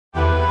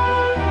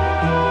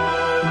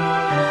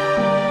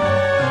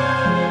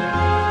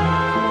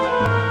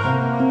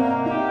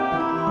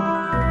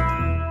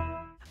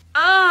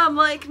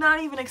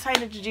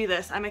excited to do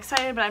this. I'm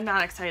excited, but I'm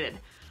not excited.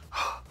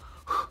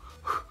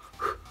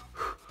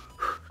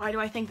 Why do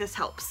I think this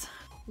helps?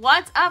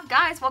 What's up,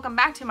 guys? Welcome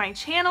back to my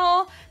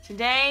channel.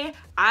 Today,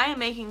 I am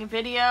making a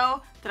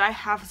video that I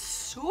have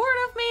sort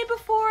of made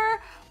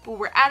before, but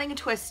we're adding a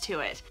twist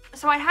to it.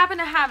 So I happen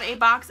to have a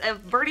box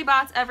of Bertie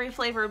Bott's every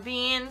flavor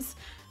beans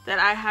that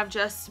I have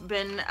just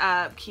been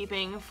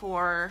keeping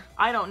for,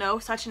 I don't know,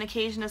 such an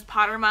occasion as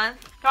Pottermonth.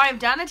 Now, I've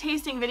done a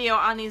tasting video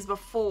on these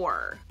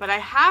before, but I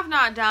have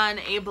not done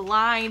a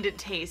blind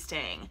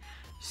tasting.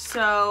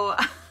 So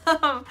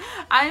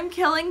I'm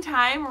killing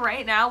time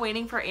right now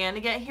waiting for Anne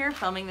to get here,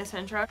 filming this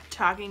intro,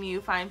 talking to you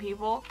fine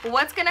people. But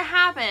what's gonna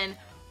happen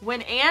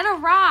when Anne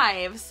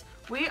arrives,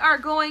 we are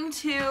going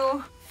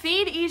to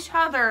feed each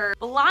other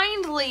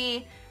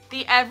blindly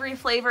the every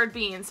flavored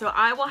bean. So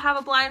I will have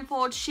a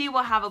blindfold, she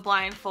will have a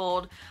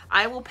blindfold.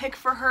 I will pick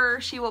for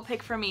her, she will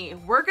pick for me.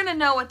 We're gonna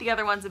know what the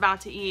other one's about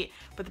to eat,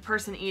 but the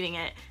person eating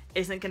it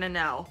isn't gonna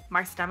know.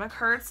 My stomach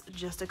hurts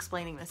just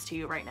explaining this to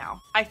you right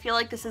now. I feel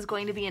like this is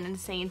going to be an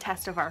insane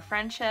test of our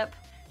friendship.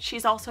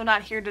 She's also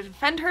not here to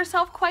defend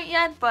herself quite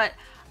yet, but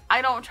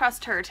I don't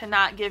trust her to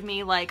not give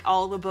me like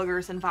all the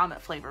boogers and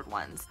vomit flavored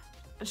ones.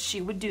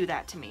 She would do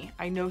that to me.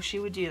 I know she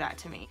would do that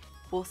to me.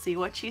 We'll see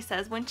what she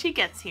says when she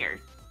gets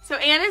here. So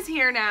Anne is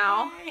here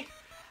now. Hi.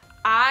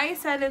 I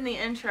said in the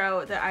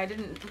intro that I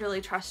didn't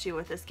really trust you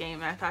with this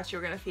game and I thought you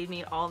were gonna feed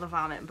me all the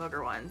vomit and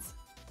booger ones.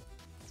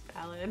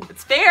 Valid.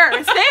 It's fair,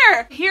 it's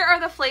fair. Here are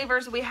the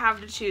flavors we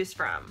have to choose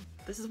from.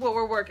 This is what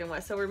we're working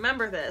with, so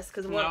remember this,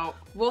 because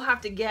we'll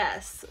have to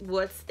guess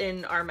what's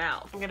in our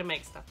mouth. I'm gonna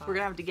make stuff up. We're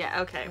gonna have to get,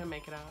 okay. I'm gonna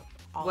make it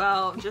up.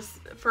 Well,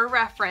 just for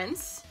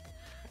reference,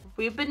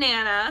 we have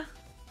banana,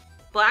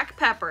 black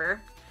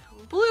pepper,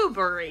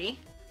 blueberry,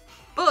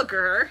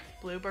 booger,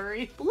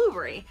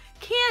 blueberry,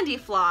 candy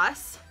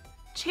floss,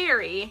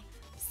 cherry,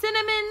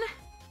 cinnamon,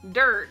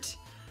 dirt,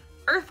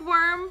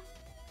 earthworm,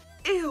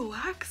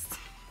 earwax,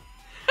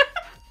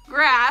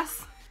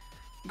 grass,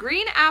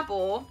 green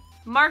apple,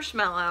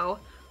 marshmallow,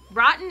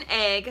 rotten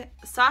egg,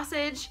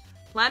 sausage,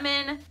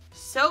 lemon,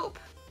 soap,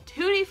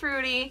 tutti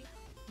frutti,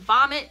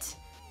 vomit,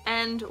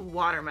 and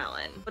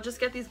watermelon. I'll just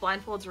get these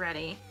blindfolds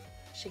ready.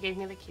 She gave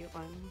me the cute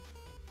one.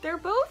 They're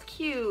both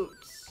cute.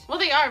 Well,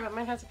 they are, but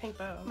mine has a pink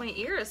bow. My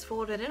ear is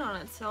folded in on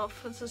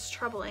itself. This is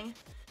troubling.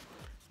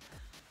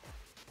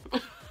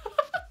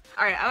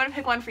 Alright, I'm gonna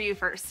pick one for you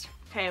first.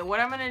 Okay, what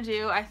I'm gonna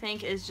do, I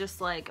think, is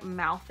just like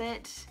mouth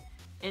it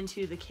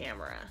into the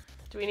camera.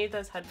 Do we need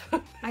those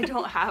headphones? I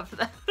don't have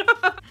them.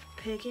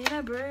 Picking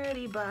a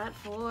Bertie Bott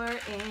for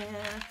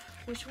Anne.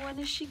 Which one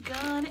is she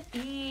gonna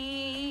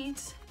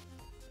eat?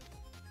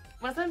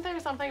 Wasn't there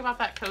something about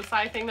that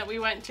Kosai thing that we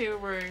went to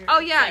where Oh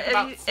yeah, like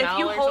about if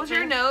you or hold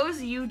your something?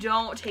 nose, you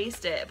don't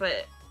taste it,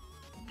 but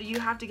you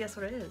have to guess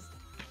what it is.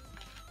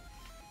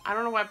 I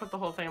don't know why I put the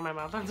whole thing in my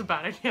mouth. That's a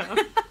bad idea.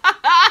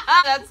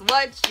 That's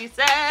what she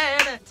said.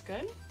 It's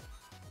good.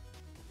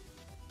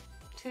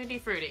 Tutti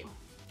frutti.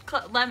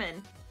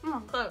 Lemon.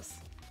 Close.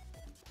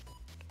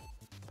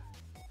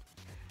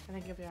 I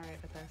think you'll be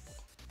alright with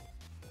this.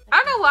 I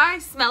don't know why I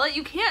smell it.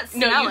 You can't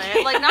smell No, you it.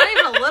 can't. Like, not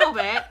even a little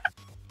bit.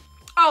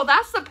 Oh,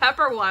 that's the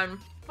pepper one.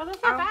 Well,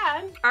 that's not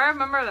bad. I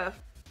remember this.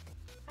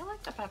 I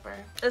like the pepper.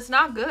 It's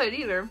not good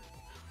either.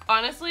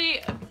 Honestly,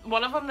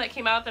 one of them that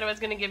came out that I was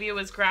going to give you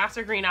was grass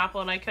or green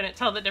apple, and I couldn't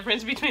tell the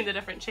difference between the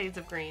different shades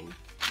of green.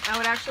 I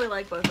would actually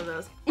like both of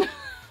those.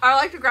 I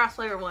like the grass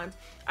flavor one.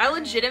 I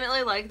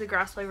legitimately like the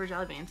grass flavor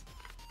jelly beans.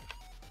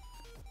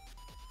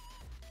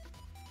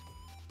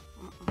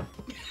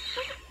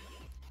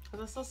 Is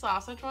this the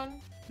sausage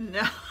one?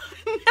 No. No,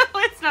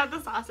 it's not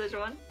the sausage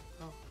one.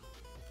 Oh.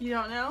 You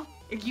don't know?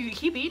 You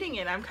keep eating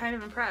it. I'm kind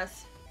of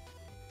impressed.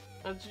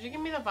 Oh, did you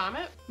give me the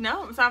vomit?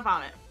 No, it's not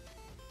vomit.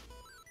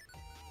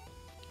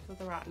 With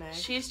the rotten egg.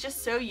 She's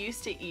just so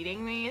used to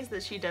eating these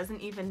that she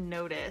doesn't even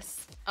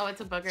notice. Oh,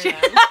 it's a booger then.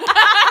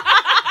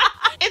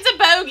 It's a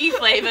bogey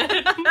flavor.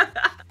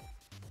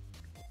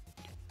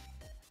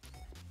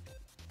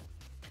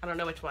 I don't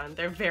know which one.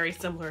 They're very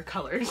similar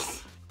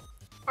colors.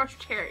 Or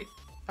cherry.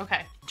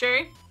 Okay.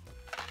 Cherry?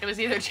 It was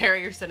either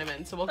cherry or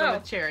cinnamon, so we'll go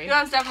with cherry.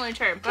 Yeah, it's definitely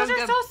cherry. Because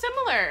they're so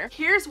similar.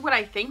 Here's what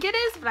I think it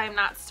is, but I'm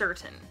not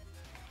certain.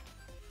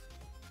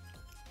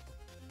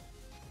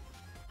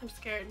 I'm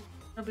scared.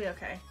 It'll be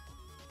okay.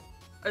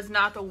 It's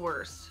not the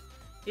worst.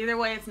 Either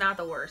way, it's not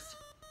the worst.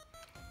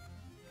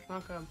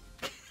 Not good.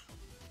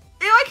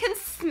 Ew, I can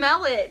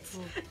smell it.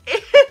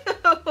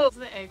 Ew. Is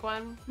the egg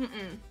one?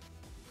 Mm-mm.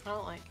 I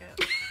don't like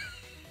it.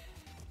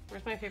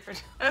 Where's my paper?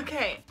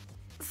 Okay,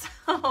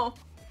 so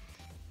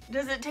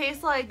does it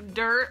taste like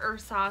dirt or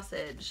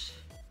sausage?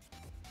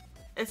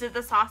 Is it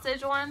the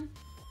sausage one?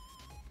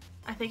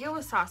 I think it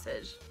was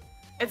sausage.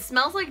 It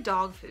smells like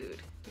dog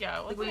food. Yeah.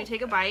 Like when you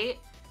take a bite.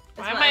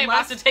 Why am I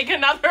about to take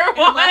another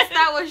one? Unless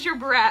that was your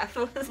breath.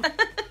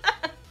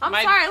 I'm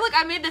sorry. Look,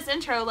 I made this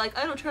intro like,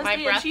 I don't trust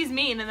Anne, she's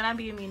mean, and then I'm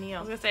being mean to you. I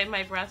was gonna say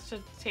my breath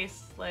should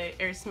taste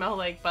like, or smell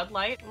like Bud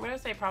Light. I'm gonna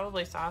say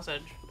probably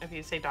sausage if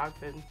you say dog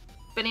food.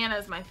 Banana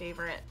is my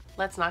favorite.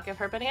 Let's not give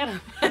her banana.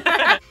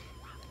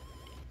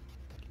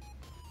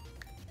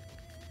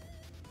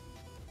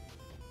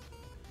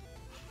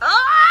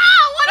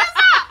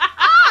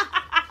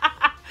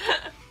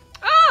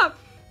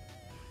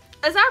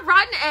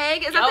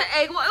 egg? Is Yep. that the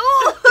egg one?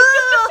 Ooh.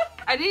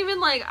 I didn't even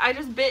like, I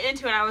just bit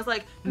into it and I was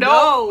like,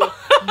 no,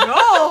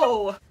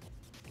 no.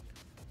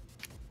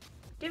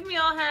 Give me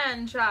your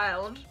hand,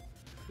 child.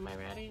 Am I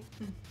ready?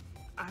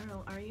 I don't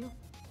know, are you?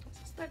 Is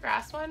this the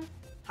grass one?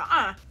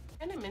 Uh-uh.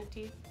 Kind of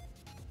minty.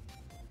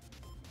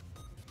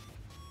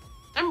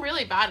 I'm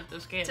really bad at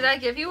this game. Did I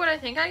give you what I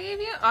think I gave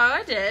you? Oh,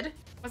 I did.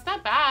 Was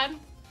that bad?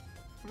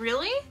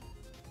 Really?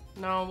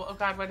 No. Oh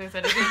God, what is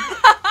it? Is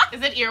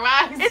it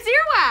earwax? It's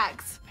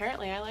earwax.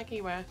 Apparently, I like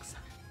earwax.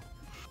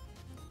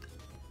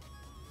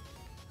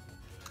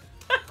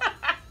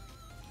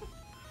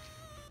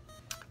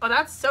 Oh,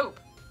 that's soap.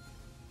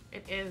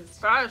 It is.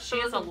 But She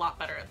is a lot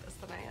better at this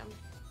than I am.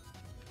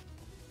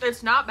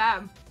 It's not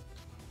bad.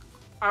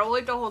 I will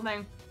eat the whole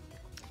thing.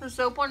 The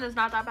soap one is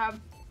not that bad.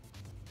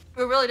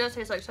 It really does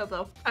taste like soap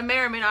though. I may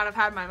or may not have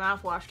had my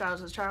mouth washed out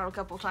as a child a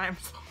couple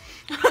times.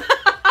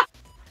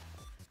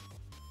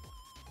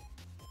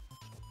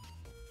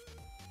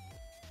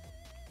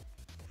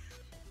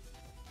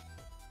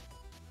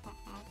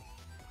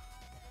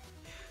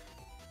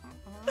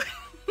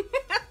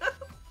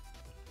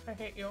 I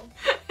hate you.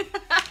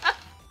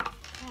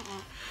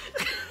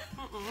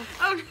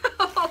 Oh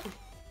no!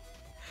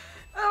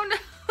 Oh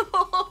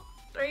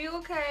no! Are you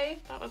okay?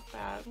 That was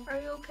bad. Are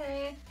you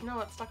okay? No,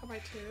 it's stuck on my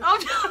tooth.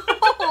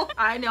 Oh no!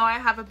 I know I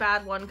have a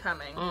bad one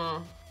coming.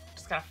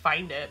 Just gotta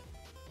find it.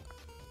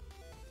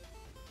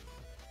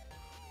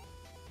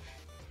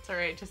 It's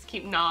alright, just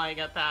keep gnawing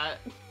at that.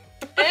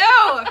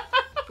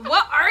 Ew!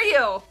 What are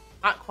you?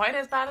 Not quite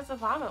as bad as the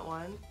vomit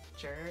one.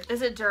 Jerk.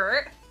 Is it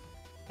dirt?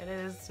 It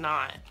is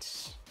not.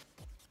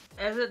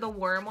 Is it the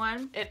worm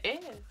one? It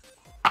is.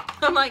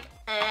 I'm like,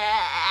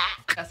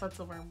 Yes, that's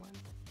the worm one.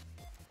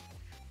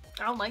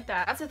 I don't like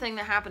that. That's the thing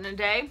that happened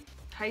today.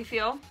 How you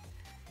feel?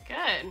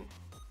 Good.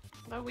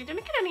 But we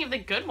didn't get any of the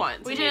good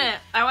ones. We I mean, didn't.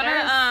 I want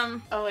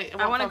to, Oh wait,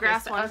 I want a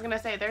grass I one. was gonna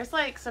say, there's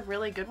like some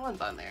really good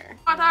ones on there.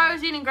 I thought I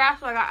was eating grass,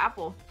 but I got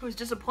apple. I was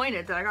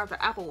disappointed that I got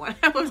the apple one.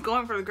 I was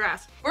going for the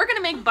grass. We're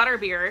gonna make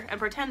butterbeer and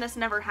pretend this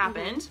never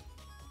happened.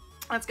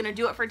 That's gonna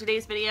do it for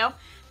today's video.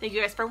 Thank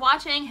you guys for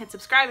watching. Hit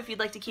subscribe if you'd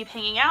like to keep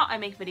hanging out. I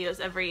make videos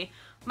every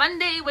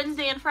Monday,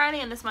 Wednesday, and Friday,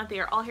 and this month they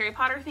are all Harry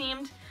Potter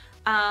themed.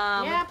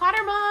 Yeah,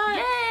 Pottermonth!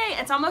 Yay!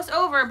 It's almost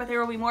over, but there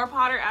will be more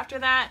Potter after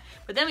that.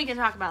 But then we can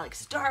talk about like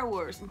Star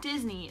Wars and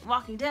Disney and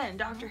Walking Dead and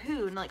Doctor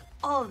Who and like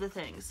all of the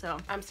things. So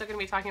I'm still gonna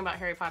be talking about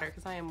Harry Potter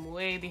because I am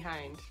way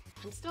behind.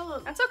 I'm still.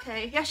 that's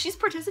okay. Yeah, she's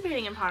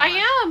participating in Potter.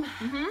 I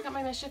am! Got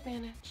my mischief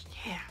managed.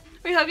 Yeah.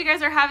 We hope you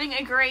guys are having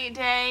a great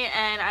day,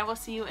 and I will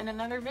see you in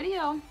another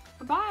video.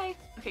 Bye-bye.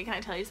 Okay, can I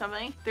tell you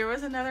something? There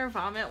was another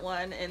vomit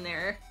one in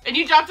there. And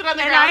you dropped it on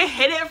the And ground? I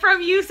hid it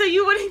from you so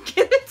you wouldn't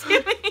give it to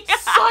me.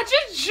 Such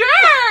a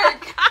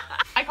jerk!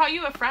 I call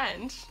you a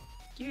friend.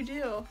 You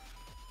do.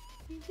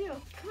 You do.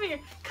 Come here.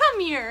 Come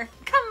here.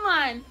 Come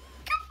on.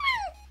 Come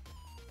here.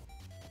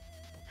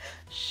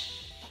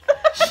 Shh.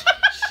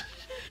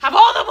 Have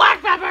all the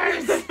black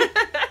peppers!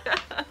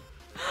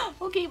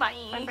 Okay, bye.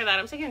 Time for that.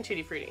 I'm taking a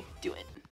Tutti Frutti. Do it.